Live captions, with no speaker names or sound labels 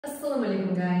As-salamu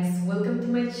Alaykum guys, welcome to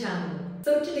my channel.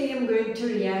 So today I'm going to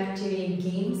react to a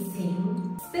game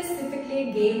scene, specifically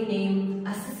a game named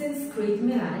Assassin's Creed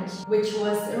Mirage, which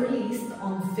was released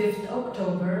on 5th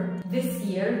October this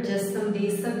year, just some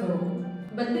days ago.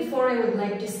 But before, I would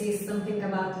like to say something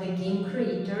about the game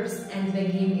creators and the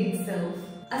game itself.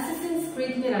 Assassin's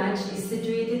Creed Mirage is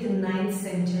situated in 9th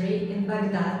century in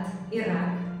Baghdad,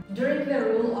 Iraq, during the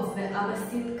rule of the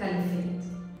Abbasid Caliphate.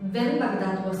 Then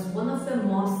Baghdad was one of the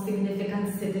most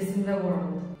significant cities in the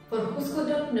world. For those who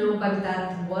don't know,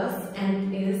 Baghdad was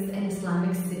and is an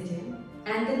Islamic city.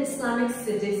 And in Islamic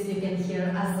cities you can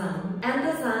hear azan. And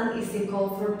azan is a call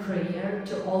for prayer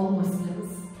to all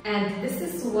Muslims. And this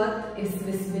is what is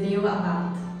this video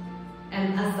about.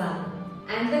 An azan.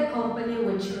 And the company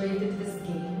which created this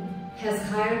game has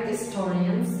hired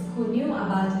historians who knew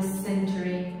about this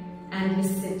century and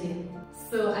this city.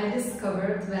 So I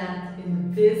discovered that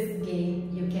in this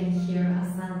game you can hear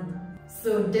azan.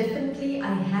 So definitely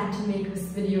I had to make this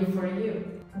video for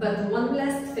you. But one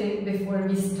last thing before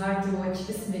we start to watch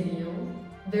this video.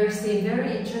 There's a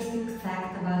very interesting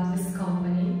fact about this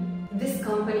company. This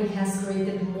company has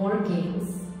created more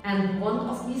games, and one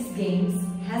of these games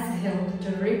has helped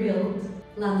to rebuild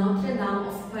La Notre Dame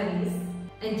of Paris.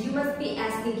 And you must be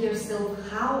asking yourself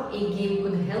how a game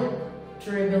could help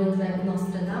to rebuild that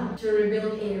Notre Dame, to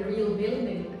rebuild a real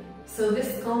building. So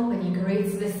this company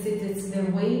creates the cities the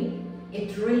way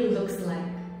it really looks like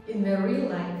in the real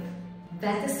life.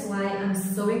 That is why I'm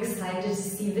so excited to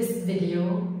see this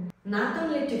video, not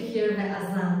only to hear the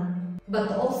azan,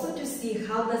 but also to see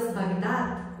how does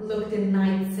Baghdad looked in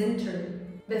 9th century.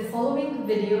 The following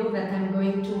video that I'm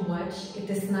going to watch, it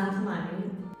is not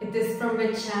mine. It is from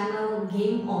the channel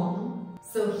Game On.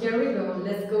 So here we go,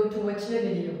 let's go to watch the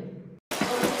video.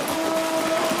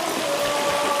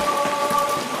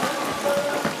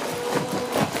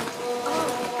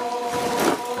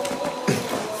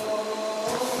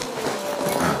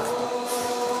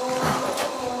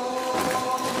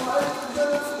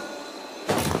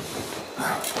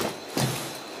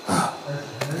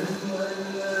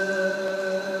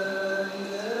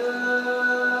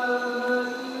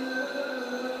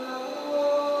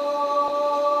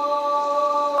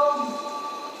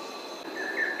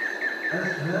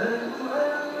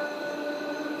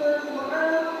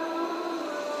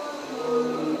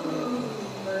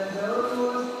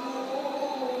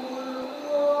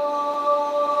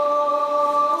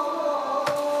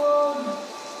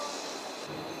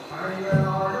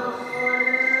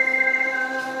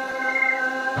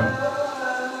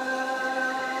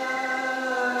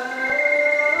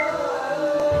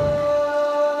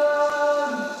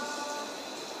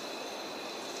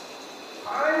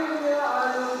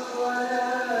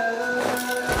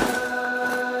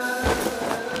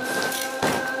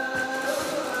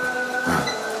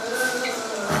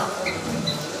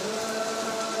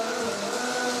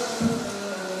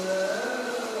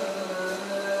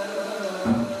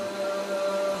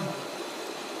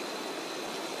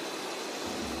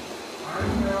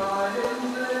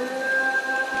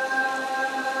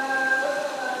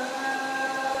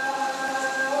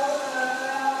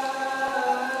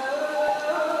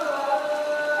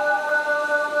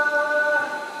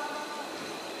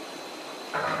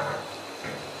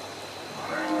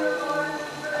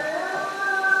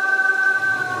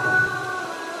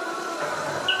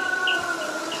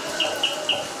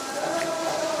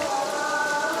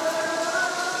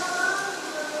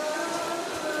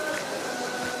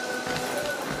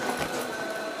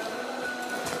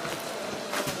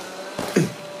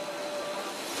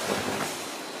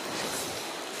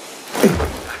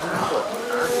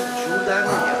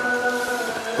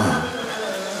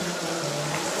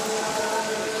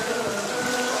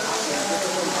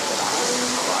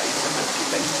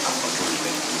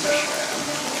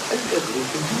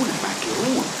 الأغريقيون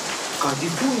المعكرون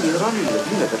قاذفون نيران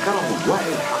الذين ذكرهم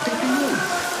الوعي الحقيقيون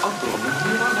أضرب من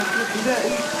نيران في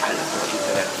حذائي على درجة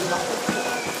 30 خطوة.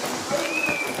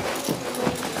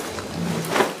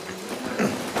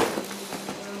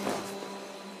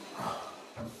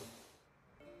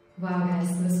 Wow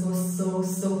guys, this was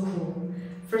so cool.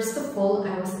 First of all,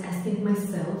 I was asking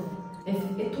myself if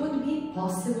it would be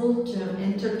possible to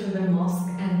enter to the mosque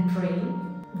and pray.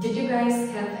 Did you guys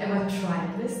have ever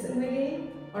tried this in the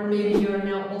game? Or maybe you are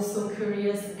now also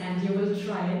curious and you will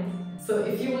try it. So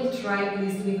if you will try,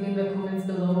 please leave me in the comments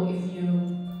below if you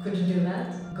could do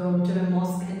that. Go to the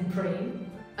mosque and pray.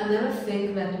 Another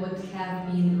thing that would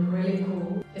have been really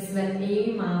cool is that an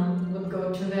imam would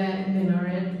go to the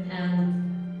minaret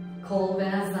and call the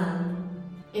azan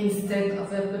instead of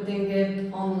putting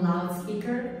it on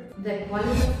loudspeaker. The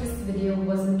quality of this video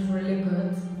wasn't really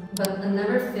good, But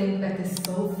another thing that is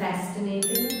so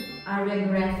fascinating are the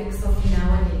graphics of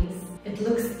nowadays. It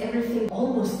looks everything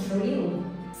almost real.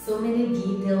 So many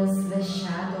details, the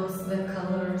shadows, the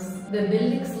colors. The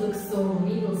buildings look so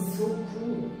real, so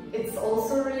cool. It's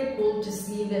also really cool to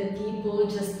see the people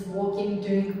just walking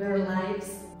during their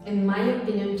lives. In my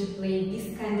opinion, to play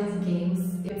these kind of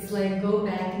games, it's like go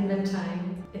back in the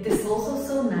time. It is also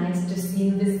so nice to see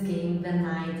in this game the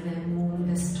night, the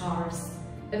moon, the stars.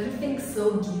 Everything's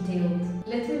so detailed.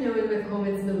 Let me know in the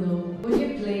comments below. Would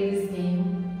you play this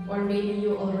game? Or maybe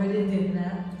you already did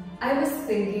that? I was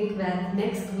thinking that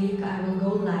next week I will go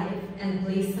live and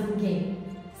play some game.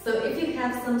 So if you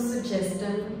have some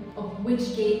suggestion of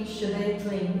which game should I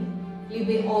play, leave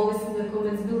it always in the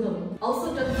comments below.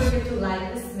 Also don't forget to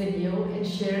like this video and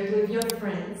share it with your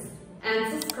friends.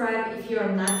 And subscribe if you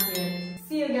are not yet.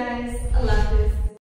 See you guys. Allah Hafiz.